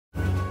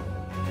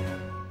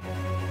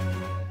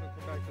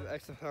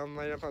XFL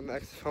lineup on the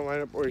XFL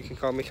lineup, or you can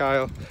call me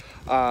Kyle.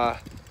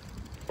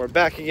 We're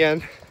back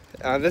again.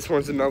 This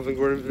one's a Melvin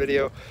Gordon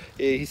video.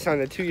 He signed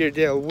a 2-year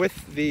deal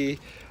with the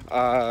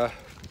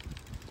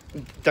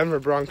Denver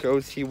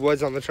Broncos. He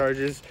was on the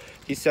Chargers.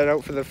 He set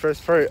out for the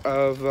first part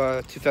of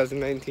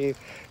 2019.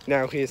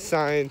 Now he is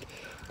signed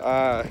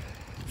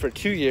for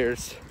 2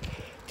 years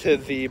to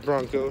the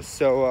Broncos.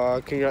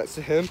 So congrats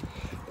to him.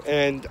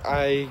 And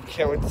I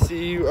can't wait to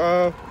see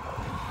how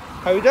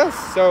he does.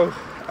 So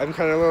I'm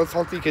kind of a little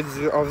salty because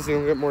he's obviously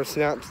going to get more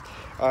snaps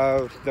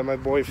than my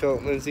boy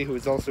Philip Lindsay, who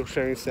is also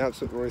sharing snaps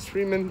with Royce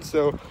Freeman.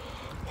 So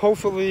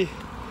hopefully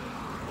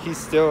he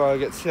still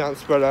gets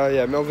snaps. But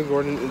yeah, Melvin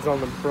Gordon is on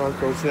the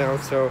Broncos now.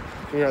 So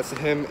congrats to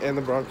him and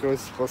the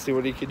Broncos. We'll see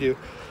what he can do.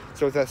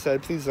 So with that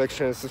said, please like,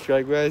 share, and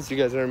subscribe, guys. You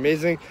guys are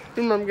amazing.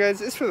 Remember, guys,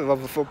 it's for the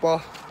love of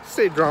football.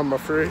 Stay drama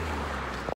free.